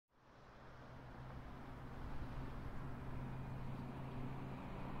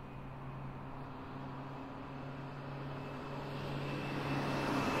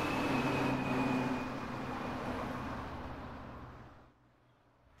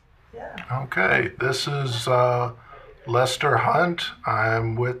Okay, this is Lester Hunt.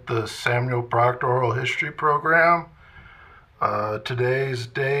 I'm with the Samuel Proctor Oral History Program. Today's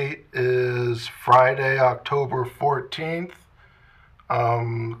date is Friday, October 14th.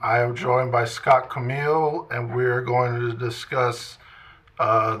 I am joined by Scott Camil, and we're going to discuss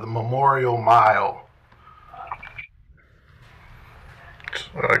the Memorial Mile.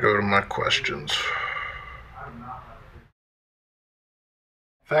 So I go to my questions.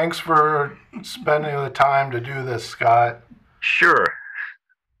 Thanks for spending the time to do this, Scott. Sure.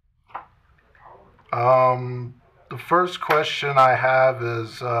 The first question I have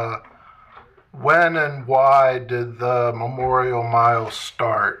is when and why did the Memorial Mile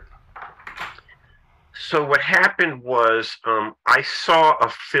start? So what happened was I saw a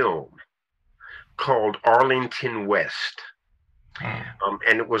film called Arlington West.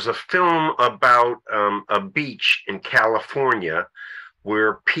 And it was a film about a beach in California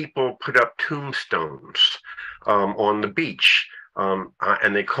where people put up tombstones on the beach.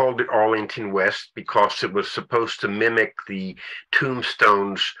 And they called it Arlington West because it was supposed to mimic the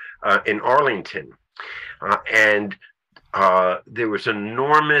tombstones in Arlington. And there was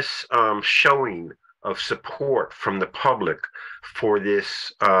enormous showing of support from the public for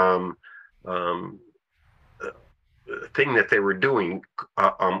this thing that they were doing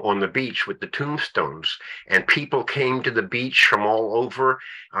on the beach with the tombstones. And people came to the beach from all over,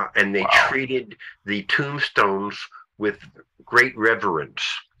 and they treated the tombstones with great reverence.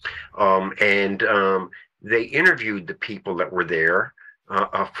 And they interviewed the people that were there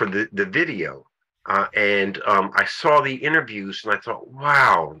for the video. And I saw the interviews and I thought,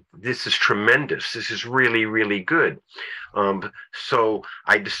 wow, this is tremendous. This is really, really good. So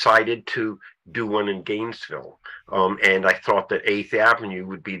I decided to do one in Gainesville. And I thought that 8th Avenue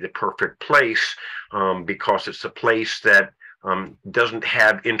would be the perfect place because it's a place that doesn't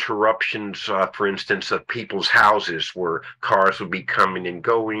have interruptions, for instance, of people's houses where cars would be coming and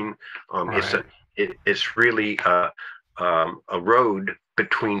going. Right. It's really a road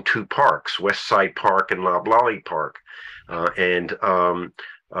between two parks, West Side Park and Loblolly Park. And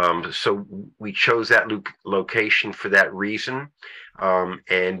so we chose that location for that reason.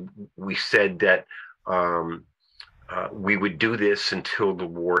 And we said that we would do this until the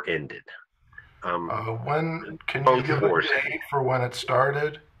war ended. When can you Both give a wars. date for when it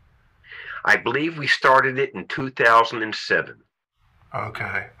started? I believe we started it in 2007.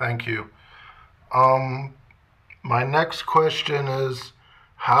 Okay, thank you. Um, my next question is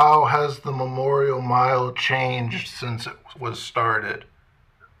how has the Memorial Mile changed since it was started?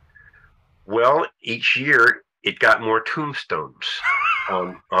 Well, each year it got more tombstones.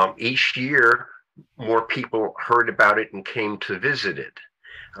 Each year, more people heard about it and came to visit it.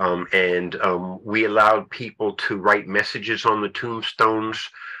 And we allowed people to write messages on the tombstones.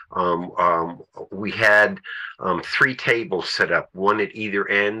 Um, um, we had 3 tables set up, one at either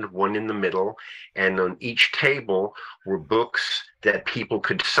end, one in the middle, and on each table were books that people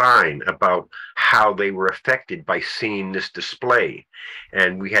could sign about how they were affected by seeing this display.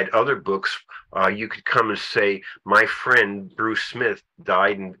 And we had other books. You could come and say, "My friend Bruce Smith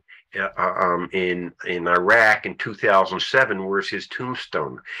died in Iraq in 2007. Where's his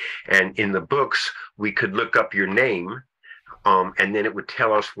tombstone?" And in the books, we could look up your name, and then it would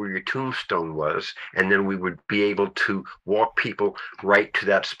tell us where your tombstone was, and then we would be able to walk people right to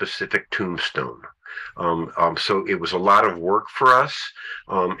that specific tombstone. So it was a lot of work for us,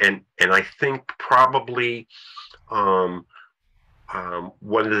 and I think probably um,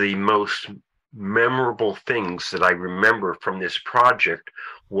 one of the most memorable things that I remember from this project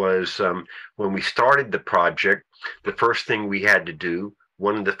was when we started the project, the first thing we had to do,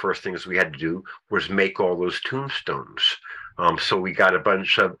 one of the first things we had to do was make all those tombstones. So we got a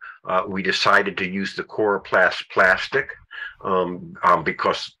bunch of, we decided to use the coroplast plastic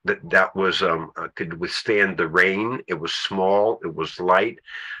because that was could withstand the rain. It was small, it was light,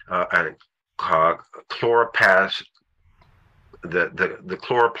 and chloroplast the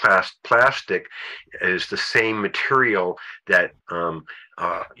chloroplast plastic is the same material that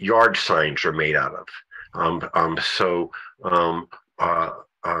yard signs are made out of. So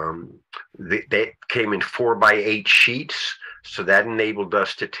they came in 4x8 sheets, so that enabled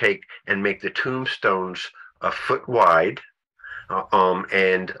us to take and make the tombstones a foot wide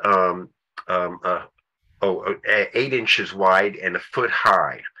and 8 inches wide and a foot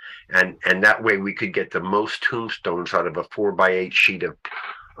high. And that way we could get the most tombstones out of a 4x8 sheet of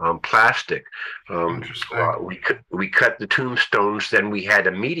plastic. Interesting. We cut the tombstones. Then we had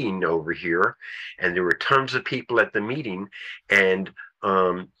a meeting over here, and there were tons of people at the meeting. And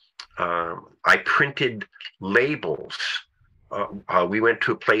I printed labels we went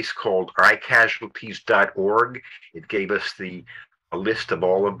to a place called iCasualties.org. It gave us a list of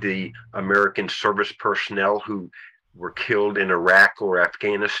all of the American service personnel who were killed in Iraq or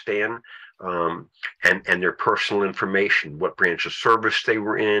Afghanistan, and their personal information, what branch of service they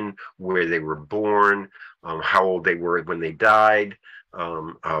were in, where they were born, how old they were when they died,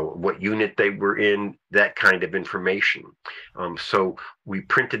 what unit they were in, that kind of information. So we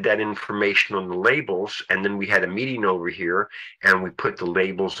printed that information on the labels, and then we had a meeting over here, and we put the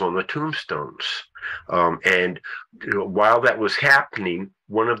labels on the tombstones. And while that was happening,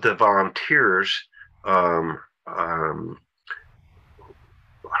 one of the volunteers,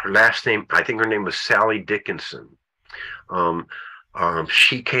 her last name, I think her name was Sally Dickinson.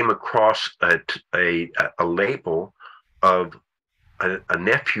 She came across a label of a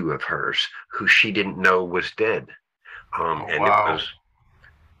nephew of hers who she didn't know was dead. And wow.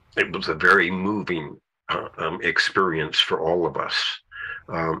 it was a very moving experience for all of us.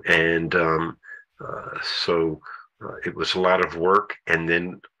 So it was a lot of work. And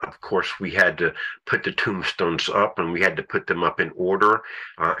then, of course, we had to put the tombstones up, and we had to put them up in order.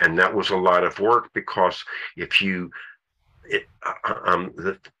 And that was a lot of work, because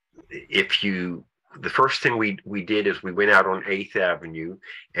the first thing we did is we went out on 8th Avenue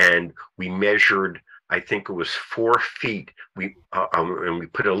and we measured, I think it was 4 feet. And we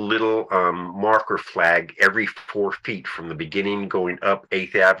put a little marker flag every 4 feet from the beginning, going up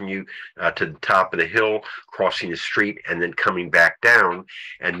 8th Avenue to the top of the hill, crossing the street, and then coming back down.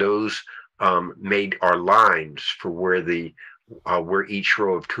 And those made our lines for where each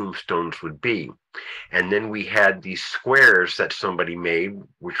row of tombstones would be. And then we had these squares that somebody made,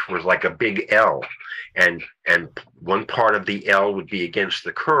 which was like a big L. And one part of the L would be against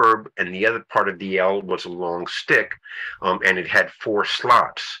the curb, and the other part of the L was a long stick, and it had 4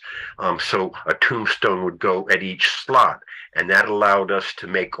 slots. So a tombstone would go at each slot, and that allowed us to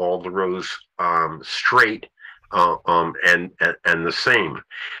make all the rows straight and the same.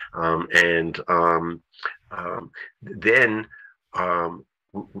 Then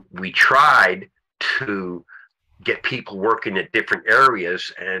we tried to get people working at different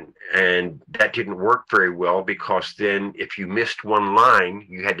areas, and that didn't work very well, because then if you missed one line,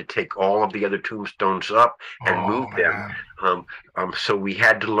 you had to take all of the other tombstones up and move them. So we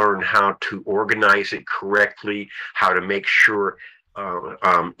had to learn how to organize it correctly, how to make sure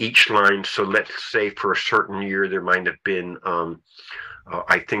each line. So let's say for a certain year there might have been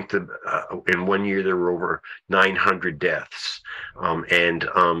I think in one year there were over 900 deaths,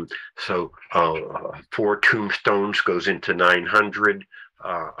 so 4 tombstones goes into 900,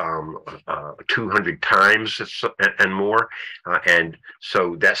 200 times and more, and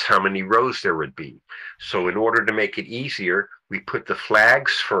so that's how many rows there would be. So in order to make it easier, we put the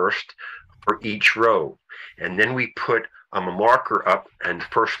flags first for each row, and then we put a marker up, and the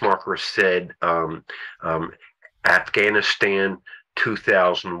first marker said Afghanistan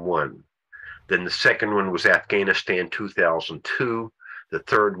 2001. Then the second one was Afghanistan 2002. The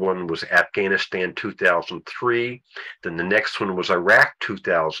third one was Afghanistan 2003. Then the next one was Iraq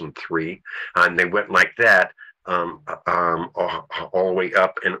 2003. And they went like that, all the way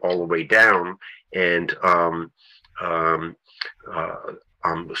up and all the way down. And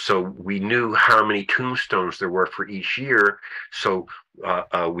so we knew how many tombstones there were for each year. So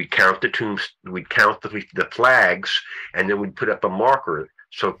we'd count we'd count the flags, and then we'd put up a marker.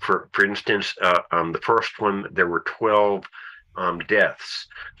 So for instance, the first one, there were 12 deaths.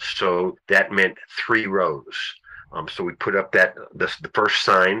 So that meant 3 rows. So we put up the first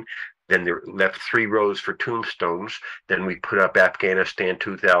sign. Then there left 3 rows for tombstones. Then we put up Afghanistan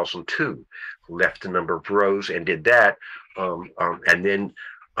 2002, left a number of rows, and did that. And then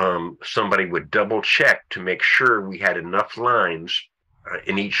somebody would double check to make sure we had enough lines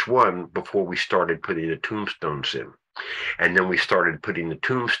in each one before we started putting the tombstones in. And then we started putting the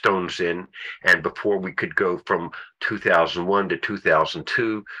tombstones in, and before we could go from 2001 to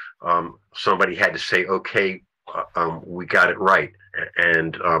 2002, somebody had to say, okay, we got it right.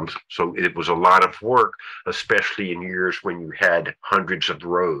 And so it was a lot of work, especially in years when you had hundreds of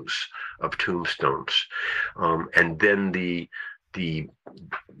rows of tombstones. And then the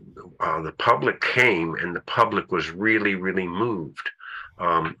public came, and the public was really, really moved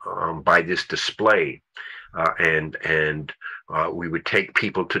by this display. We would take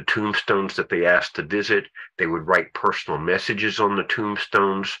people to tombstones that they asked to visit. They would write personal messages on the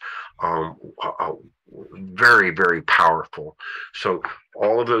tombstones. Very, very powerful. So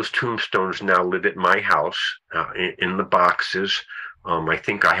all of those tombstones now live at my house in the boxes. I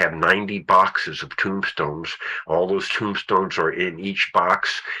think I have 90 boxes of tombstones. All those tombstones are in each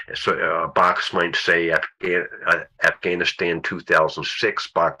box. So a box might say Afghanistan 2006,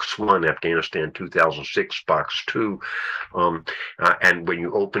 box one, Afghanistan 2006, box two. And when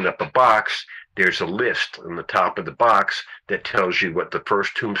you open up a box, there's a list on the top of the box that tells you what the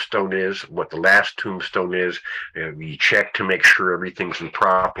first tombstone is, what the last tombstone is. You check to make sure everything's in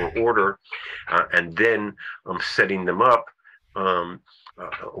proper order. And then setting them up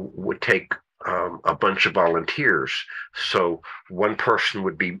would take a bunch of volunteers. So one person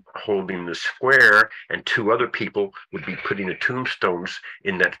would be holding the square and two other people would be putting the tombstones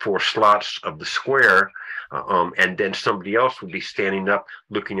in that four slots of the square. And then somebody else would be standing up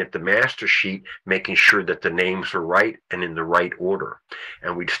looking at the master sheet, making sure that the names are right and in the right order.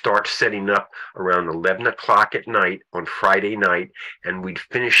 And we'd start setting up around 11 o'clock at night on Friday night, and we'd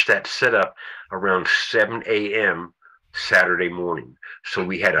finish that setup around 7 a.m. Saturday morning. So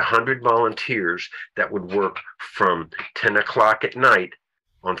we had 100 volunteers that would work from 10 o'clock at night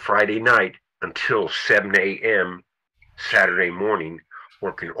on Friday night until 7 a.m. Saturday morning,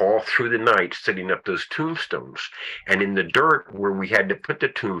 working all through the night, setting up those tombstones. And in the dirt where we had to put the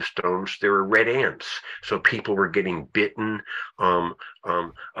tombstones, there were red ants. So people were getting bitten.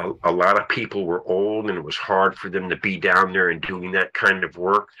 A lot of people were old, and it was hard for them to be down there and doing that kind of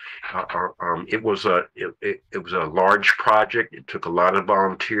work. It was a large project. It took a lot of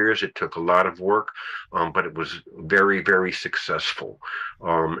volunteers. It took a lot of work, but it was very, very successful.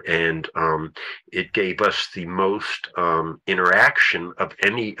 And it gave us the most interaction of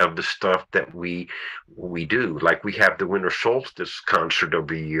any of the stuff that we do. Like we have the winter solstice concert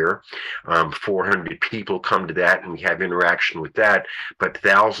every year. 400 people come to that, and we have interaction with that. But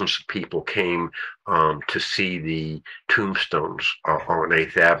thousands of people came to see the tombstones on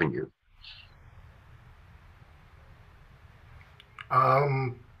 8th Avenue.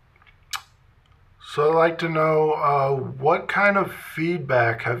 So I'd like to know what kind of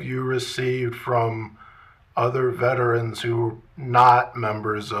feedback have you received from other veterans who are not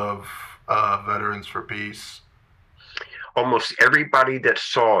members of Veterans for Peace? Almost everybody that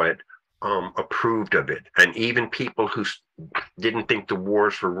saw it approved of it, and even people who didn't think the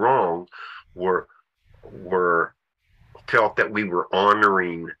wars were wrong were felt that we were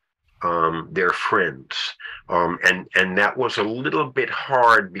honoring their friends, and that was a little bit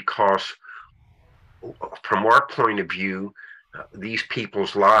hard because from our point of view, these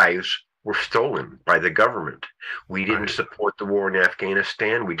people's lives were stolen by the government. We didn't support the war in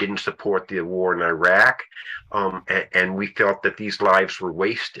Afghanistan. We didn't support the war in Iraq, and we felt that these lives were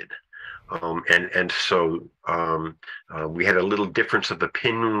wasted. So we had a little difference of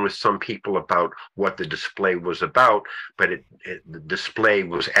opinion with some people about what the display was about, but the display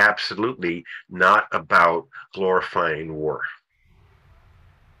was absolutely not about glorifying war.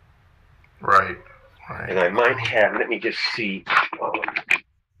 Right. And I might have, let me just see.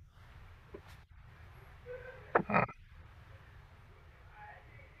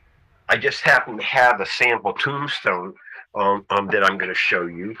 I just happen to have a sample tombstone that I'm going to show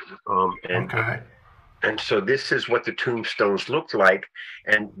you. And so this is what the tombstones look like.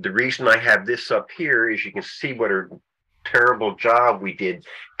 And the reason I have this up here is you can see what a terrible job we did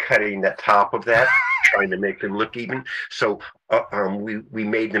cutting that top of that, trying to make them look even. So we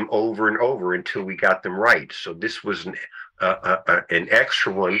made them over and over until we got them right. So this was an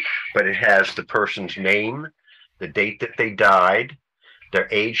extra one, but it has the person's name, the date that they died, their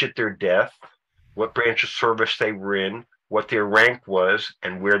age at their death, what branch of service they were in, what their rank was,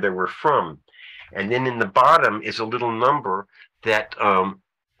 and where they were from. And then in the bottom is a little number that,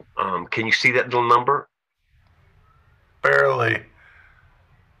 can you see that little number? Barely.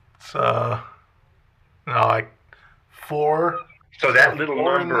 It's no, like 4. So that little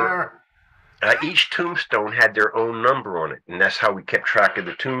number, each tombstone had their own number on it, and that's how we kept track of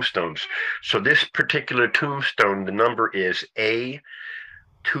the tombstones. So this particular tombstone, the number is A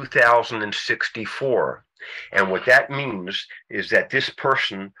 2064. And what that means is that this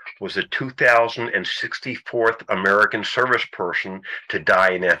person was the 2064th American service person to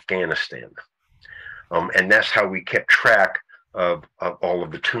die in Afghanistan. And that's how we kept track of all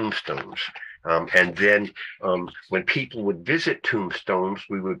of the tombstones. And then when people would visit tombstones,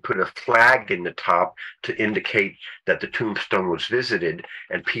 we would put a flag in the top to indicate that the tombstone was visited,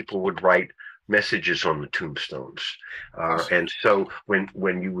 and people would write messages on the tombstones. And so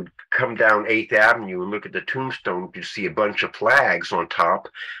when you would come down 8th Avenue and look at the tombstone, you'd see a bunch of flags on top,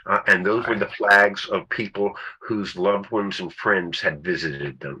 and those were the flags of people whose loved ones and friends had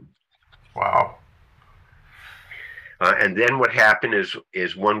visited them. Wow. And then what happened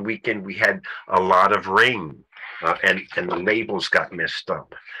is one weekend we had a lot of rain, and the labels got messed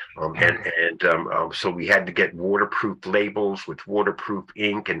up. So we had to get waterproof labels with waterproof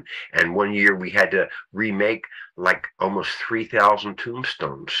ink, and one year we had to remake like almost 3,000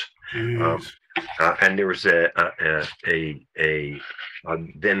 tombstones. And there was then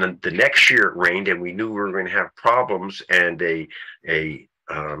the next year it rained, and we knew we were going to have problems. And a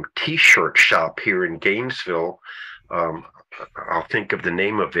T-shirt shop here in Gainesville, I'll think of the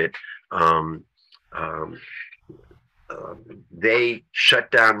name of it. They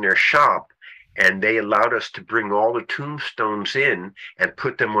shut down their shop, and they allowed us to bring all the tombstones in and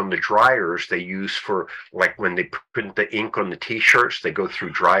put them on the dryers they use for, like, when they print the ink on the T-shirts, they go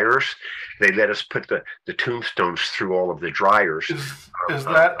through dryers. They let us put the tombstones through all of the dryers. Is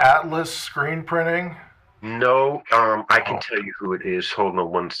that Atlas screen printing? No, I can tell you who it is. Hold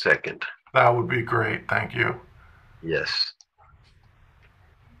on one second. That would be great. Thank you. Yes.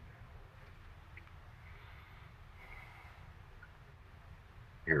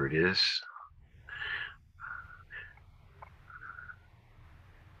 Here it is.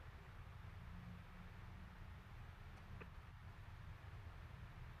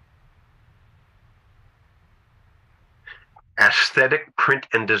 Aesthetic Print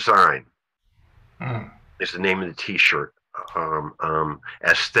and Design is the name of the T-shirt.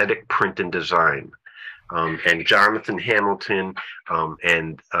 Aesthetic Print and Design. And Jonathan Hamilton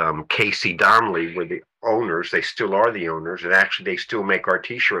and Casey Donnelly were the owners. They still are the owners, and actually they still make our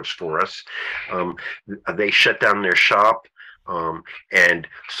T-shirts for us. They shut down their shop, and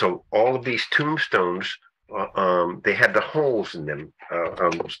so all of these tombstones, they had the holes in them,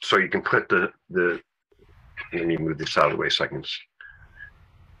 so you can put the let me move this out of the way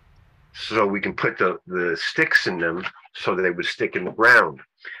so we can put the sticks in them so that they would stick in the ground.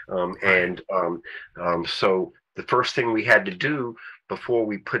 So the first thing we had to do before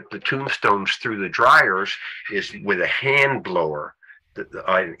we put the tombstones through the dryers is, with a hand blower,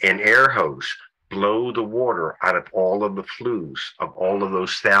 an air hose, blow the water out of all of the flues of all of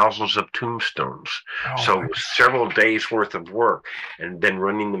those thousands of tombstones. So it was several days worth of work, and then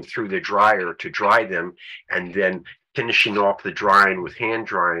running them through the dryer to dry them, and then finishing off the drying with hand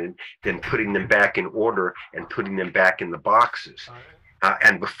drying, then putting them back in order and putting them back in the boxes.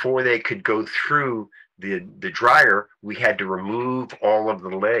 And before they could go through the dryer, we had to remove all of the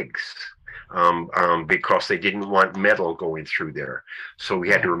legs. Because they didn't want metal going through there. So we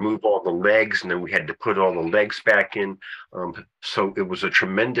had to remove all the legs, and then we had to put all the legs back in. So it was a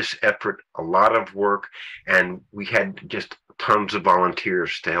tremendous effort, a lot of work, and we had just tons of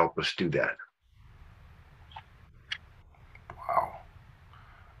volunteers to help us do that.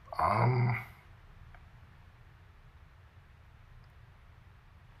 Wow.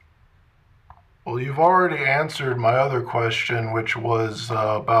 Well, you've already answered my other question, which was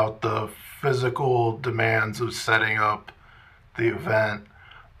about the physical demands of setting up the event.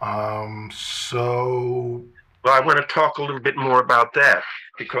 So, well, I want to talk a little bit more about that,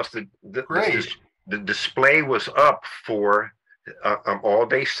 because the display was up for all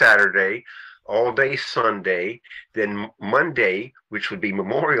day Saturday, all day Sunday, then Monday, which would be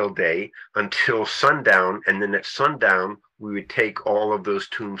Memorial Day, until sundown, and then at sundown we would take all of those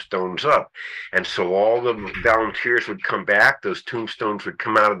tombstones up. And so all the volunteers would come back, those tombstones would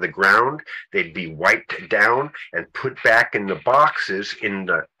come out of the ground, they'd be wiped down and put back in the boxes in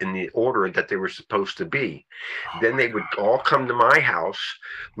the order that they were supposed to be. Then they would all come to my house.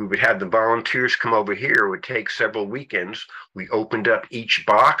 We would have the volunteers come over here. It would take several weekends. We opened up each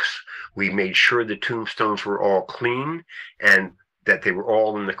box. We made sure the tombstones were all clean and that they were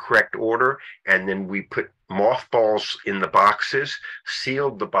all in the correct order, and then we put mothballs in the boxes,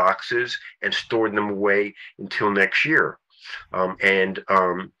 sealed the boxes, and stored them away until next year. The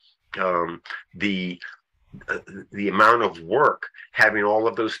amount of work having all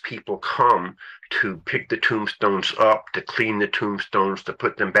of those people come to pick the tombstones up, to clean the tombstones, to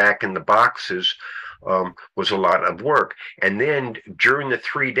put them back in the boxes, was a lot of work. And then during the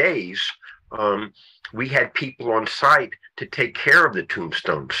 3 days, we had people on site to take care of the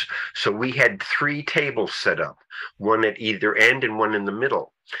tombstones. So we had 3 tables set up, one at either end and one in the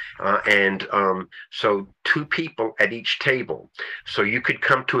middle. So 2 people at each table. So you could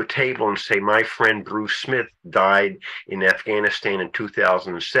come to a table and say, my friend Bruce Smith died in Afghanistan in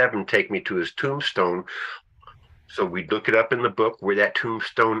 2007, take me to his tombstone. So we'd look it up in the book where that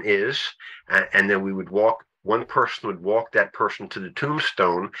tombstone is, and then we would one person would walk that person to the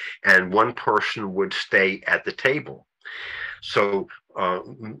tombstone, and one person would stay at the table. So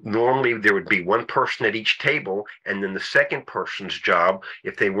normally there would be one person at each table, and then the second person's job,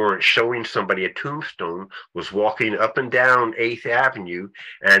 if they weren't showing somebody a tombstone, was walking up and down 8th Avenue,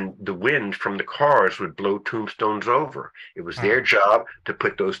 and the wind from the cars would blow tombstones over. It was their job to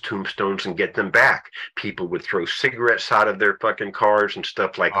put those tombstones and get them back. People would throw cigarettes out of their fucking cars and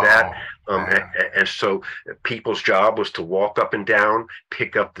stuff like that. And so people's job was to walk up and down,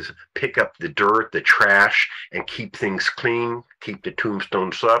 pick up the dirt, the trash, and keep things clean, keep the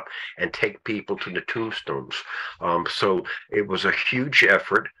tombstones up, and take people to the tombstones. So it was a huge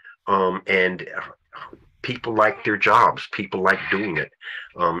effort, and people liked their jobs. People liked doing it.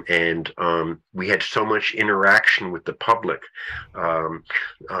 And we had so much interaction with the public.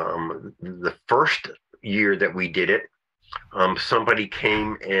 The first year that we did it, somebody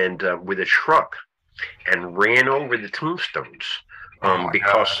came and with a truck and ran over the tombstones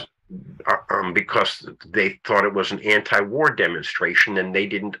because they thought it was an anti-war demonstration and they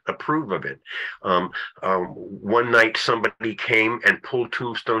didn't approve of it. One night somebody came and pulled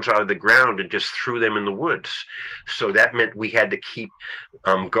tombstones out of the ground and just threw them in the woods. So that meant we had to keep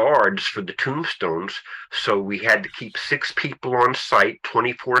guards for the tombstones. So we had to keep 6 people on site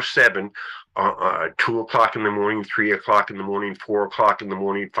 24/7. 2 o'clock in the morning, 3 o'clock in the morning, 4 o'clock in the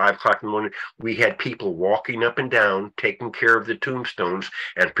morning, 5 o'clock in the morning. We had people walking up and down, taking care of the tombstones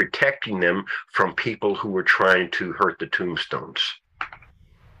and protecting them from people who were trying to hurt the tombstones.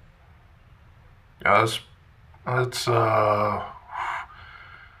 Yeah, that's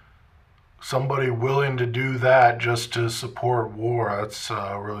somebody willing to do that just to support war. That's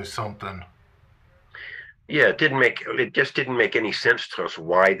really something. Yeah, it just didn't make any sense to us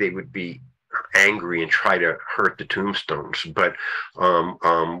why they would be angry and try to hurt the tombstones. But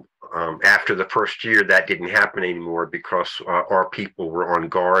after the first year, that didn't happen anymore because our people were on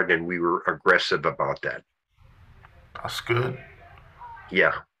guard and we were aggressive about that. That's good.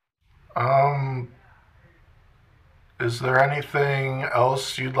 Yeah. Is there anything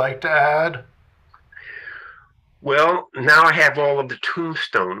else you'd like to add? Well, now I have all of the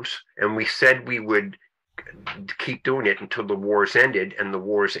tombstones, and we said we would keep doing it until the wars ended, and the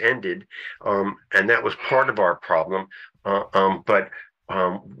wars ended, and that was part of our problem. But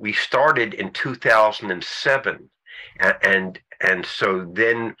we started in 2007, and so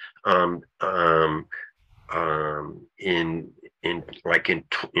then in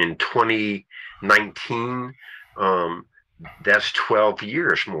 2019, that's 12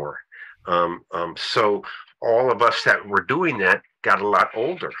 years more. So all of us that were doing that got a lot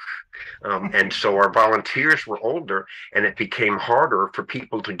older. And so our volunteers were older, and it became harder for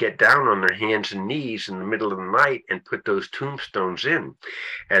people to get down on their hands and knees in the middle of the night and put those tombstones in.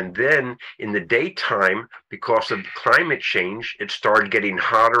 And then in the daytime, because of climate change, it started getting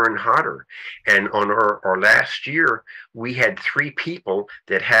hotter and hotter. And on our last year, we had 3 people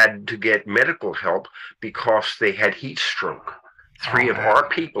that had to get medical help because they had heat stroke. 3 of our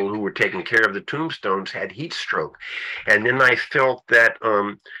people who were taking care of the tombstones had heat stroke. And then I felt that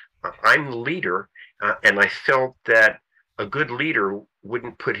I'm the leader, and I felt that a good leader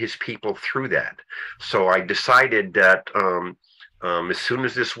wouldn't put his people through that. So I decided that as soon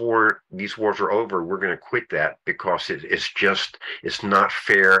as these wars are over, we're going to quit that because it's not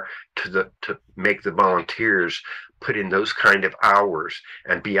fair to make the volunteers put in those kind of hours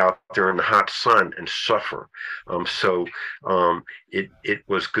and be out there in the hot sun and suffer. So it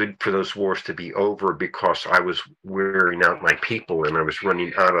was good for those wars to be over because I was wearing out my people and I was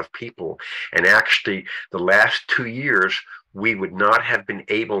running out of people. And actually, the last 2 years, we would not have been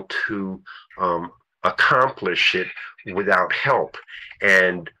able to accomplish it without help.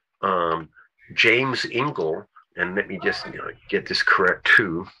 And James Ingle, and let me just get this correct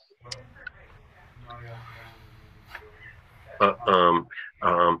too.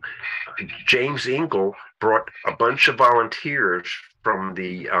 James Ingle brought a bunch of volunteers from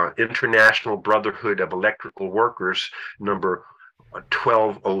the International Brotherhood of Electrical Workers, number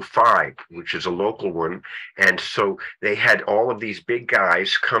 1205, which is a local one. And so they had all of these big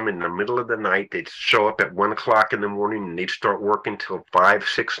guys come in the middle of the night. They'd show up at 1 o'clock in the morning and they'd start working till 5,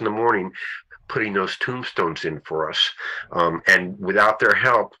 6 in the morning, putting those tombstones in for us. And without their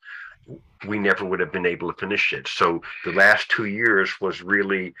help, we never would have been able to finish it. So the last 2 years was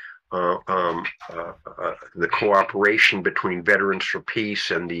really the cooperation between Veterans for Peace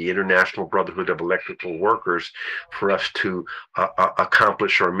and the International Brotherhood of Electrical Workers for us to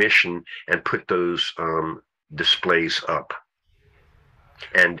accomplish our mission and put those displays up.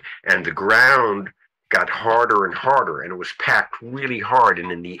 And the ground got harder and harder, and it was packed really hard.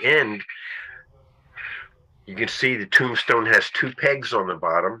 And in the end, you can see the tombstone has 2 pegs on the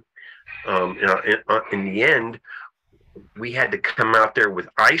bottom. In the end, we had to come out there with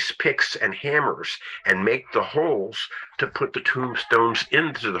ice picks and hammers and make the holes to put the tombstones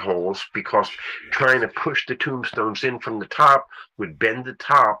into the holes, because trying to push the tombstones in from the top would bend the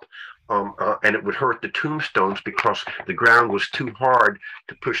top, and it would hurt the tombstones because the ground was too hard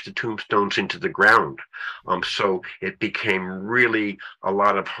to push the tombstones into the ground. So it became really a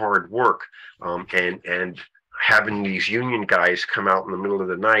lot of hard work, and having these union guys come out in the middle of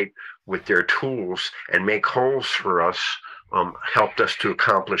the night with their tools and make holes for us helped us to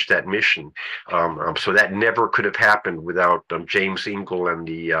accomplish that mission. So that never could have happened without James Ingle and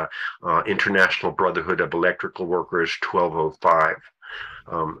the International Brotherhood of Electrical Workers 1205.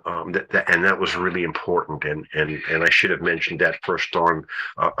 And that was really important, and I should have mentioned that first on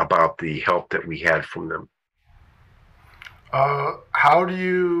about the help that we had from them. How do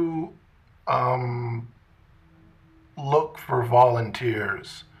you um, look for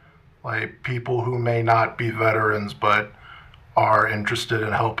volunteers, like people who may not be veterans but are interested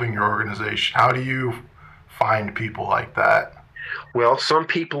in helping your organization? How do you find people like that? Well, some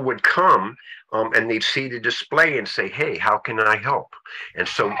people would come and they'd see the display and say, "Hey, how can I help?" And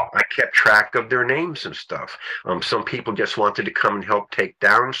so I kept track of their names and stuff. Some people just wanted to come and help take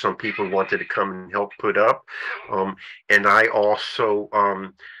down. Some people wanted to come and help put up. And I also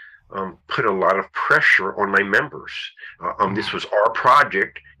put a lot of pressure on my members. This was our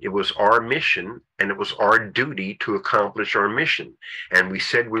project, it was our mission, and it was our duty to accomplish our mission. And we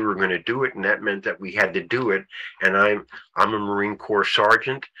said we were going to do it, and that meant that we had to do it. And I'm a Marine Corps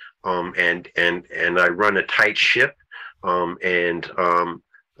sergeant, and I run a tight ship, and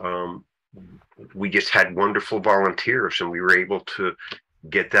we just had wonderful volunteers, and we were able to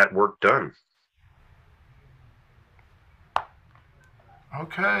get that work done.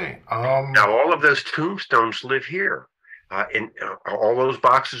 Okay. Now, all of those tombstones live here. And all those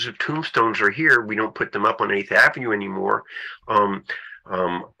boxes of tombstones are here. We don't put them up on 8th Avenue anymore.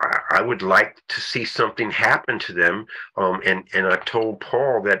 I would like to see something happen to them. And I told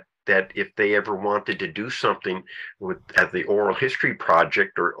Paul that if they ever wanted to do something at the Oral History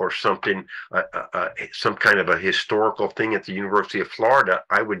Project, or something, some kind of a historical thing at the University of Florida,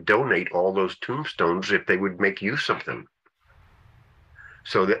 I would donate all those tombstones if they would make use of them.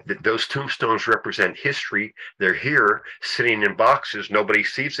 So that those tombstones represent history. They're here sitting in boxes. Nobody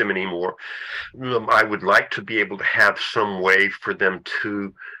sees them anymore. I would like to be able to have some way for them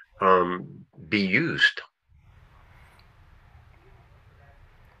to be used.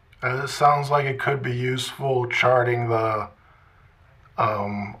 It sounds like it could be useful charting the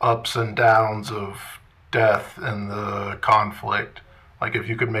ups and downs of death and the conflict. Like if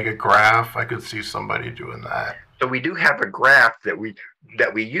you could make a graph, I could see somebody doing that. So we do have a graph that we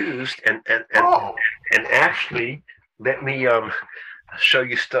used, and actually, let me show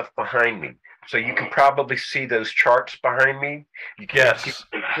you stuff behind me. So you can probably see those charts behind me. You can't see what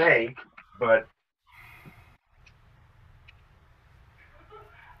they say, but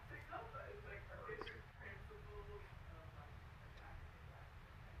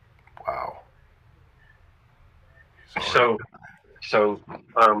wow. So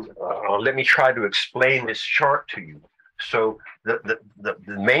let me try to explain this chart to you. So the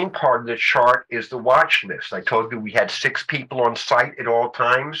main part of the chart is the watch list. I told you we had 6 people on site at all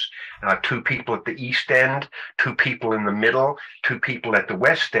times, 2 people at the east end, 2 people in the middle, 2 people at the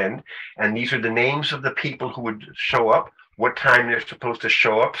west end. And these are the names of the people who would show up, what time they're supposed to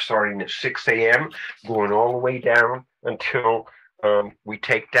show up, starting at 6 a.m., going all the way down until we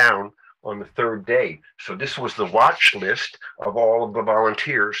take down on the 3rd day. So this was the watch list of all of the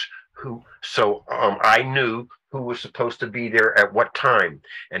volunteers I knew who was supposed to be there at what time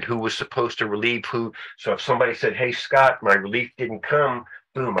and who was supposed to relieve who. So if somebody said, "Hey, Scott, my relief didn't come,"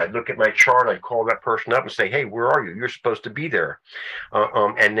 boom, I'd look at my chart, I'd call that person up and say, "Hey, where are you? You're supposed to be there."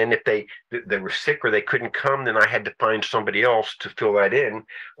 And then if they were sick or they couldn't come, then I had to find somebody else to fill that in.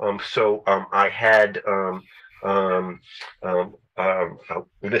 I had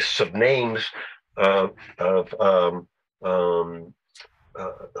lists of names of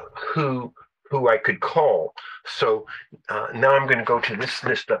who I could call. So now I'm going to go to this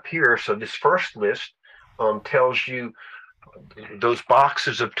list up here. So this first list tells you those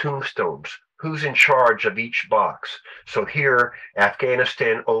boxes of tombstones, who's in charge of each box. So here,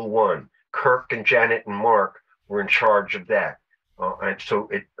 Afghanistan 01, Kirk and Janet and Mark were in charge of that. And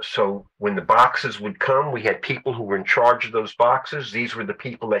so when the boxes would come, we had people who were in charge of those boxes. These were the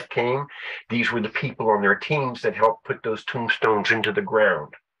people that came. These were the people on their teams that helped put those tombstones into the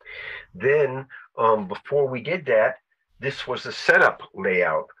ground. Then before we did that, this was the setup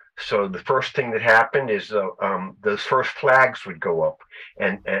layout. So the first thing that happened is those first flags would go up,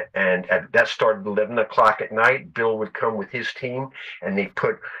 and that started 11 o'clock at night. Bill would come with his team, and they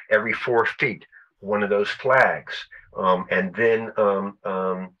put every 4 feet one of those flags, and then um,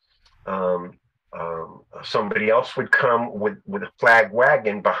 somebody else would come with a flag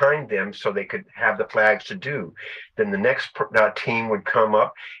wagon behind them so they could have the flags to do. Then the next team would come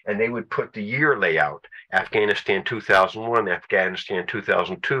up and they would put the year layout, Afghanistan 2001, Afghanistan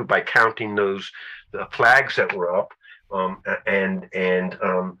 2002, by counting the flags that were up.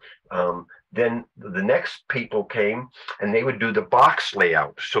 Then the next people came and they would do the box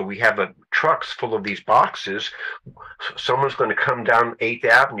layout. So we have trucks full of these boxes. Someone's going to come down 8th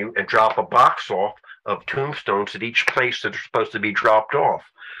Avenue and drop a box off of tombstones at each place that are supposed to be dropped off.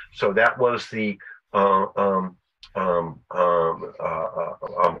 So that was the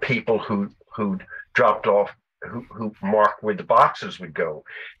people who dropped off, who marked where the boxes would go.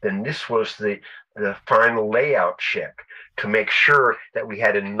 Then this was the final layout check to make sure that we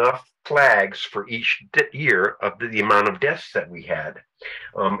had enough flags for each year of the amount of deaths that we had.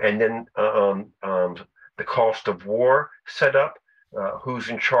 And then the cost of war set up, who's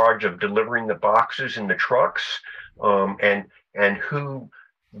in charge of delivering the boxes in the trucks, and who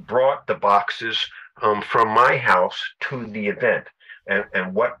brought the boxes from my house to the event,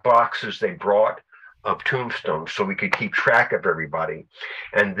 and what boxes they brought of tombstones, so we could keep track of everybody.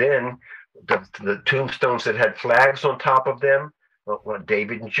 And then the tombstones that had flags on top of them,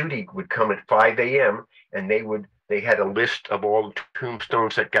 David and Judy would come at 5 a.m. and they had a list of all the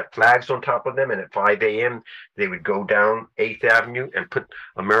tombstones that got flags on top of them, and at 5 a.m. they would go down 8th Avenue and put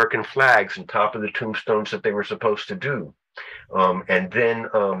American flags on top of the tombstones that they were supposed to do. And then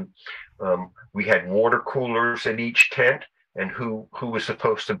we had water coolers at each tent, and who was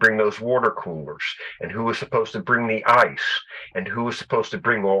supposed to bring those water coolers, and who was supposed to bring the ice, and who was supposed to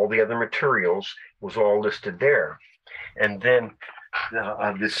bring all the other materials, was all listed there. And then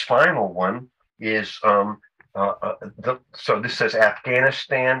this final one is so this says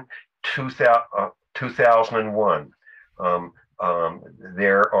Afghanistan 2001.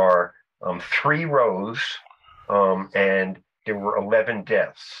 There are 3 rows, and there were 11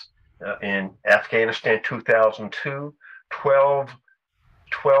 deaths. In Afghanistan 2002, 12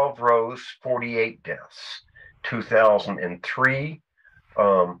 rows, 48 deaths. 2003,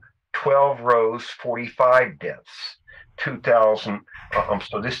 12 rows, 45 deaths. 2000,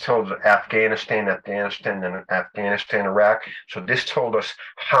 so this told Afghanistan, and Afghanistan, Iraq. So this told us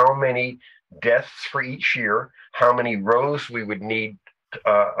how many deaths for each year, how many rows we would need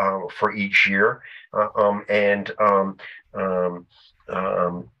for each year,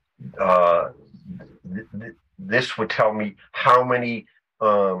 this would tell me how many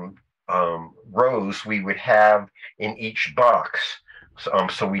rows we would have in each box.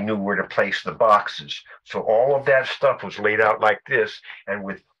 So we knew where to place the boxes. So all of that stuff was laid out like this. And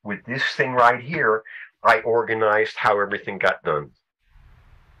with this thing right here, I organized how everything got done.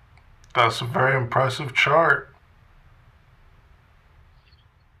 That's a very impressive chart.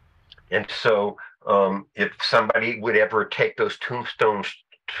 And so if somebody would ever take those tombstones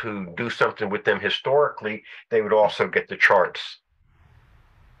to do something with them historically, they would also get the charts.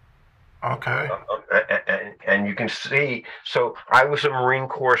 Okay. And you can see, so I was a Marine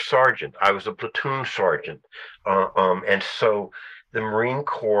Corps sergeant. I was a platoon sergeant. And so the Marine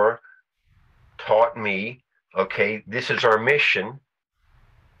Corps taught me, okay, this is our mission.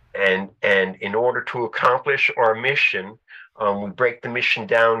 And in order to accomplish our mission, we break the mission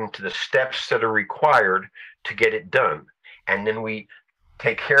down into the steps that are required to get it done. And then we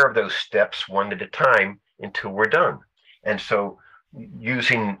take care of those steps one at a time until we're done. And so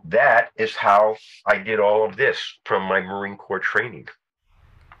using that is how I did all of this from my Marine Corps training.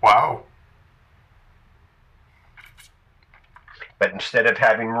 Wow. But instead of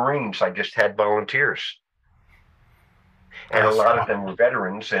having Marines, I just had volunteers. And a lot of them were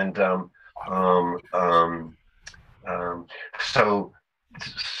veterans. And so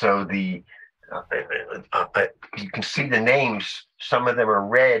the you can see the names. Some of them are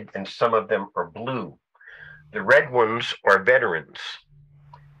red and some of them are blue. The red ones are veterans.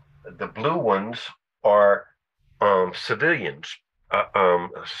 The blue ones are civilians.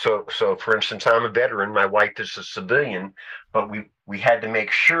 So for instance, I'm a veteran. My wife is a civilian, but we had to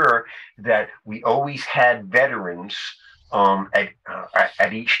make sure that we always had veterans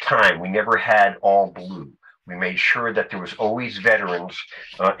at each time. We never had all blue. We made sure that there was always veterans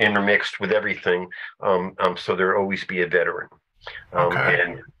intermixed with everything, so there always be a veteran.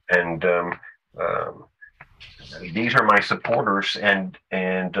 Okay. And these are my supporters, and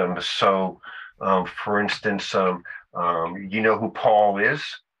so for instance, you know who Paul is?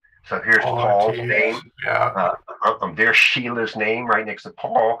 So here's Paul Paul's Ortiz. name. Yeah. There's Sheila's name right next to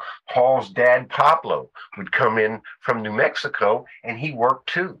Paul. Paul's dad, Pablo, would come in from New Mexico, and he worked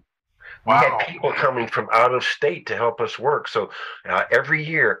too. We Wow. had people coming from out of state to help us work. So every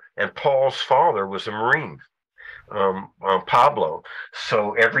year, and Paul's father was a Marine, Pablo.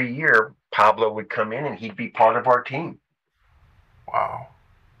 So every year, Pablo would come in and he'd be part of our team. Wow.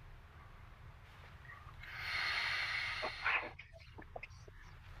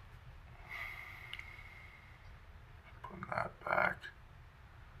 Put that back.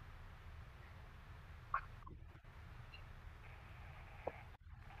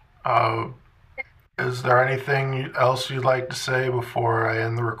 Is there anything else you'd like to say before I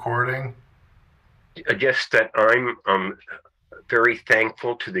end the recording? I guess that I'm very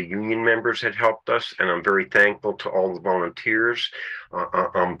thankful to the union members that helped us, and I'm very thankful to all the volunteers.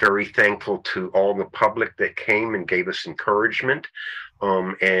 I'm very thankful to all the public that came and gave us encouragement.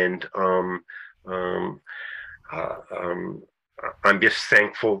 And I'm just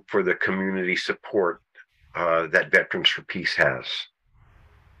thankful for the community support that Veterans for Peace has.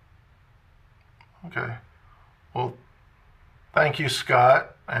 Okay. Well, thank you,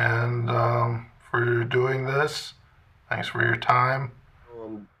 Scott, and for doing this. Thanks for your time.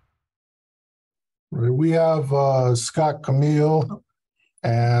 We have Scott Camil,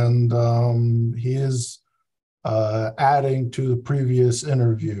 and he is adding to the previous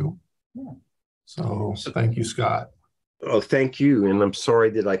interview. So thank you, Scott. Oh, thank you. And I'm sorry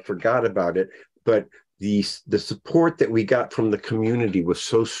that I forgot about it, but the support that we got from the community was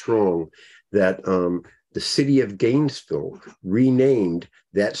so strong that the city of Gainesville renamed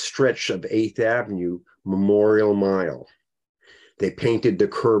that stretch of 8th Avenue Memorial Mile. They painted the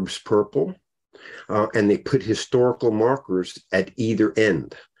curbs purple, and they put historical markers at either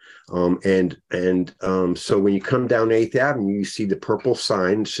end. So when you come down 8th Avenue, you see the purple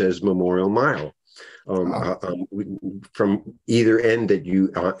sign that says Memorial Mile. From either end that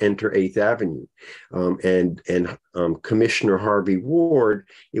you enter 8th Avenue. Commissioner Harvey Ward,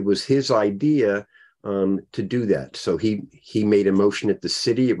 it was his idea to do that. So he made a motion at the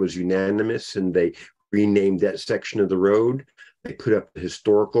city. It was unanimous, and they renamed that section of the road. They put up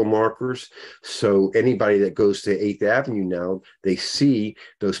historical markers. So anybody that goes to 8th Avenue now, they see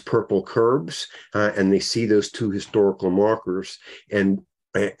those purple curbs, and they see those two historical markers. And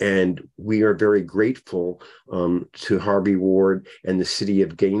we are very grateful to Harvey Ward and the city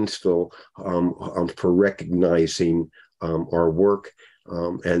of Gainesville for recognizing our work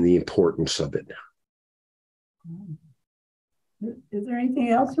and the importance of it. Is there anything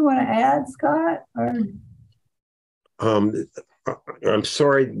else you want to add, Scott? I'm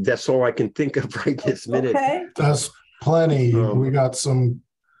sorry, that's all I can think of right this minute. Okay. That's plenty. We got some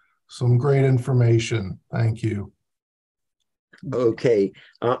great information. Thank you. Okay,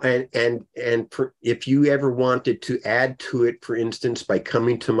 and for, if you ever wanted to add to it, for instance, by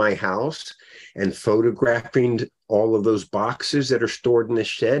coming to my house and photographing all of those boxes that are stored in the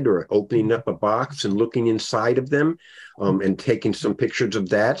shed, or opening up a box and looking inside of them, and taking some pictures of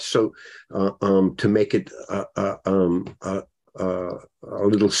that, so to make it a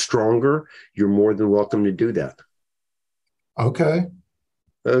little stronger, you're more than welcome to do that. Okay.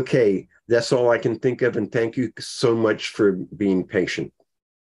 Okay, that's all I can think of, and thank you so much for being patient.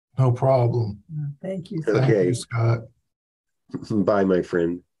 No problem. Thank you. Okay. Thank you, Scott. Bye, my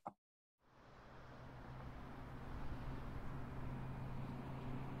friend.